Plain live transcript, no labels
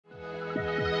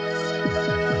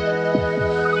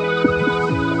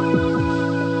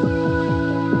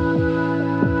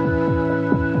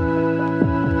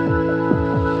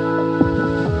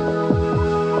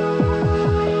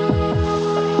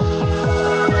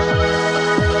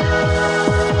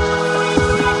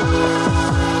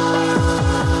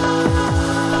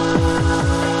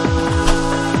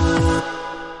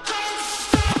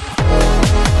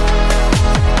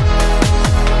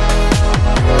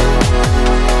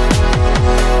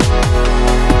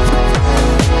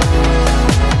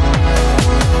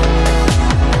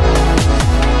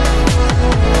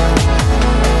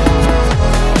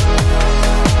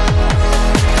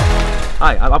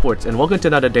sports, and welcome to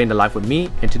another day in the life with me.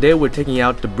 And today we're taking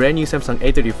out the brand new Samsung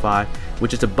A35,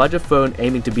 which is a budget phone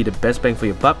aiming to be the best bang for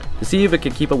your buck, to see if it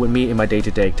can keep up with me in my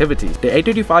day-to-day activities. The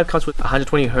A35 comes with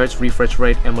 120Hz refresh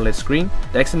rate AMOLED screen,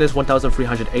 the Exynos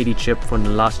 1380 chip from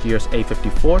the last year's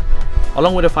A54,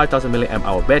 along with a 5000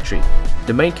 mAh battery.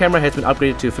 The main camera has been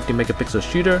upgraded to a 50MP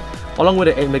shooter, along with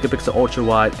an 8MP ultra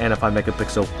wide and a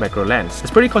 5MP macro lens. It's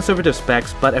pretty conservative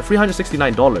specs, but at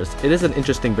 $369, it is an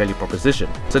interesting value proposition.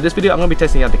 So in this video, I'm going to be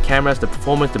testing out the cameras, the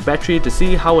performance, the battery to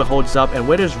see how it holds up and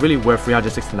whether it's really worth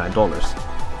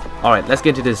 $369. Alright, let's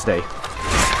get into this today.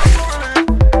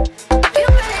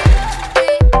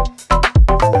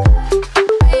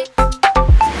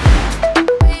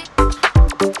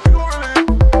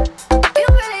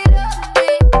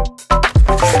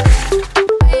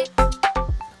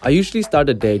 I usually start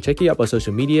the day checking up on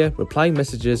social media, replying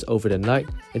messages over the night,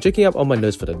 and checking up on my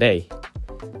notes for the day.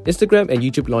 Instagram and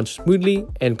YouTube launched smoothly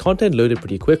and content loaded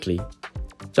pretty quickly.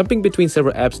 Jumping between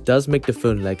several apps does make the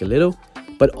phone lag a little,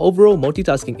 but overall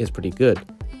multitasking is pretty good.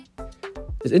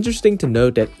 It's interesting to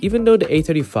note that even though the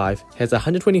A35 has a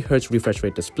 120Hz refresh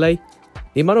rate display,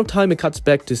 the amount of time it cuts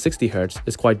back to 60Hz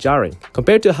is quite jarring.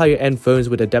 Compared to higher end phones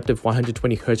with adaptive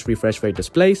 120Hz refresh rate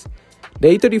displays, the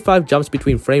A35 jumps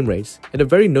between frame rates at a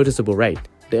very noticeable rate.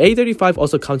 The A35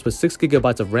 also comes with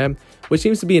 6GB of RAM, which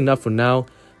seems to be enough for now,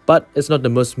 but it's not the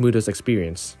most smoothest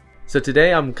experience. So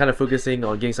today I'm kind of focusing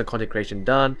on getting some content creation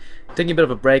done, taking a bit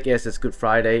of a break as it's Good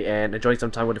Friday, and enjoying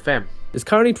some time with the fam. It's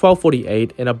currently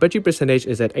 12:48 and our battery percentage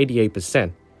is at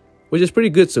 88%, which is pretty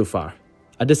good so far.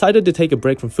 I decided to take a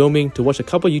break from filming to watch a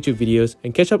couple YouTube videos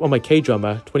and catch up on my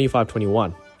K-drama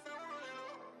 2521.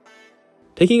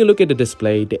 Taking a look at the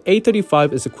display, the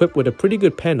A35 is equipped with a pretty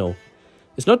good panel.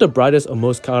 It's not the brightest or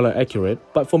most color accurate,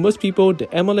 but for most people, the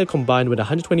AMOLED combined with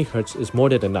 120Hz is more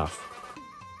than enough.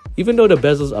 Even though the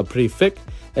bezels are pretty thick,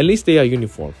 at least they are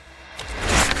uniform.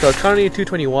 So it's currently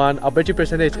 2:21, our battery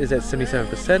percentage is at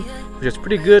 77%, which is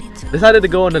pretty good. Decided to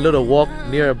go on a little walk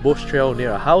near a bush trail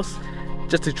near our house,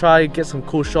 just to try and get some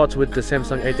cool shots with the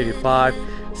Samsung A35,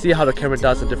 see how the camera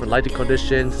does in different lighting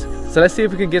conditions. So let's see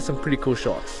if we can get some pretty cool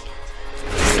shots.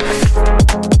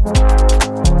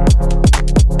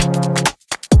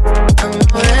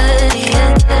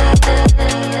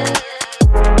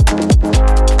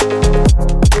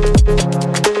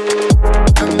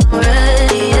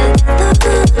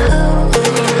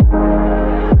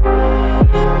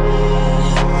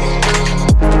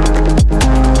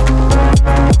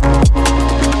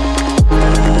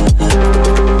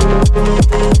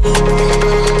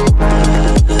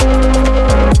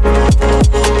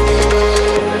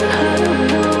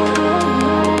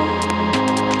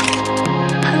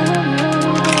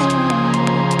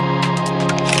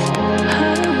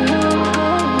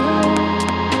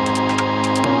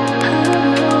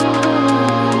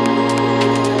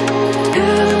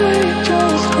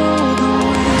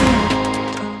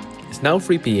 Now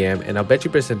 3 PM and our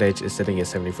battery percentage is sitting at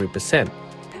 73%.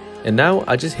 And now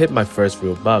I just hit my first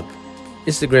real bug,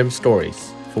 Instagram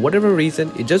stories. For whatever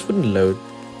reason, it just wouldn't load,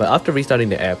 but after restarting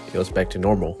the app, it was back to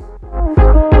normal.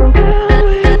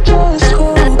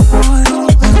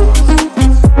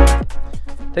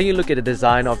 Taking a look at the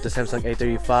design of the Samsung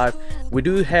A35, we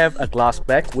do have a glass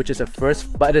back, which is a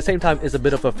first, but at the same time is a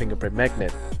bit of a fingerprint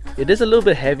magnet. It is a little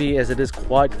bit heavy as it is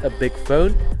quite a big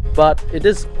phone, but it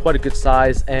is quite a good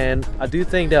size, and I do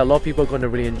think that a lot of people are going to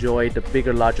really enjoy the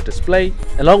bigger, larger display.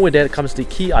 Along with that comes the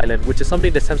key island, which is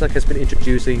something that Samsung has been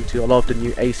introducing to a lot of the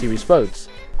new A series phones.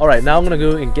 Alright, now I'm going to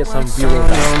go and get some viewing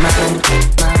time.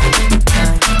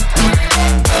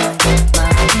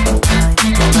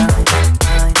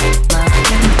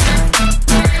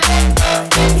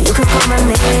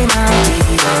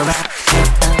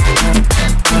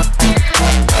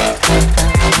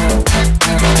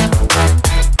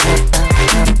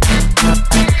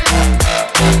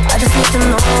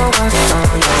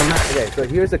 So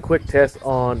here's a quick test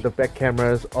on the back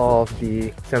cameras of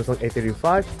the Samsung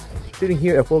A35. Sitting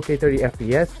here at 4K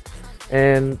 30fps,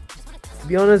 and to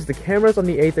be honest, the cameras on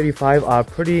the A35 are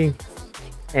pretty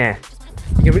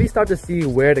You can really start to see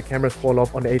where the cameras fall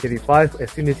off on the A35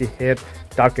 as soon as you hit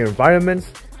darker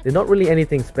environments. They're not really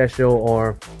anything special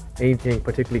or anything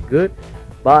particularly good,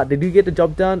 but they do get the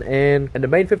job done, and the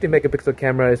main 50MP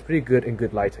camera is pretty good in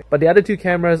good lighting. But the other two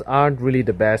cameras aren't really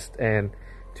the best, and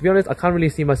to be honest, I can't really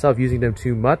see myself using them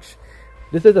too much.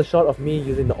 This is a shot of me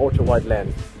using the ultra wide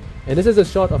lens, and this is a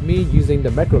shot of me using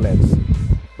the macro lens.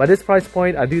 By this price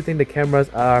point, I do think the cameras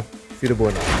are suitable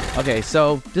enough. Okay,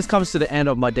 so this comes to the end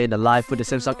of my day in the life with the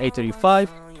Samsung A35.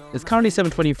 It's currently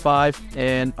 7:25,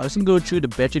 and I'm just gonna go through the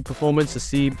battery performance to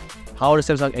see how the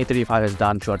Samsung A35 has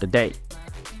done throughout the day.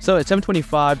 So at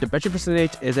 725, the battery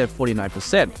percentage is at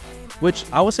 49%, which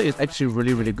I would say is actually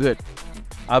really good.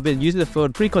 I've been using the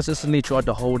phone pretty consistently throughout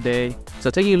the whole day.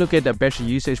 So taking a look at the battery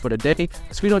usage for the day,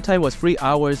 screen on time was 3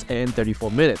 hours and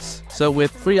 34 minutes. So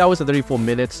with 3 hours and 34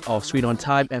 minutes of screen on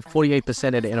time and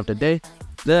 48% at the end of the day,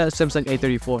 the Samsung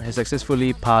A34 has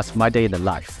successfully passed my day in the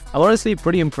life. I'm honestly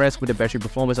pretty impressed with the battery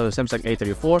performance of the Samsung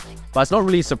A34, but it's not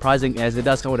really surprising as it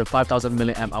does come with a 5000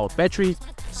 mAh battery.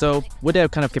 So with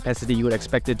that kind of capacity, you would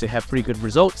expect it to have pretty good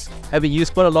results. Having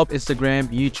used quite a lot of Instagram,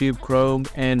 YouTube, Chrome,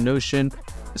 and Notion,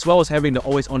 as well as having the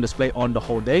always on display on the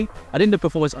whole day, I think the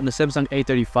performance on the Samsung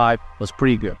A35 was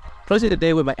pretty good. Closing the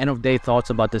day with my end of day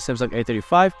thoughts about the Samsung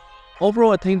A35,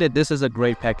 overall I think that this is a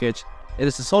great package. It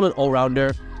is a solid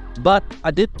all-rounder, but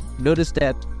I did notice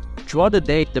that throughout the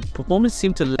day, the performance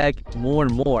seemed to lag more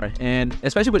and more, and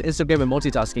especially with Instagram and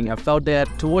multitasking, I felt that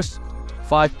towards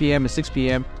 5 PM and 6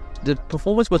 PM, the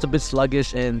performance was a bit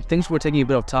sluggish and things were taking a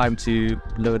bit of time to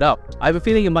load up. I have a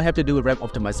feeling it might have to do with RAM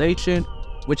optimization,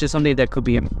 which is something that could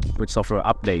be with software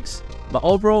updates. But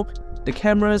overall, the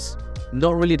cameras,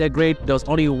 not really that great. There was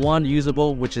only one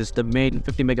usable, which is the main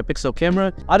 50 megapixel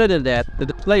camera. Other than that, the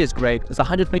display is great. It's a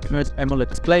 120Hz AMOLED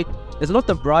display. It's not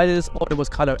the brightest or the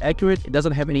most color accurate. It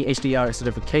doesn't have any HDR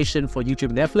certification for YouTube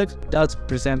and Netflix. It does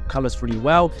present colors pretty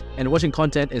well, and watching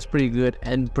content is pretty good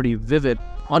and pretty vivid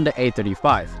on the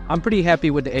A35. I'm pretty happy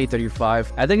with the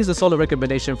A35. I think it's a solid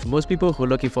recommendation for most people who are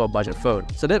looking for a budget phone.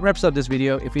 So that wraps up this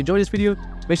video. If you enjoyed this video,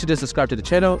 make sure to subscribe to the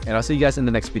channel, and I'll see you guys in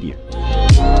the next video.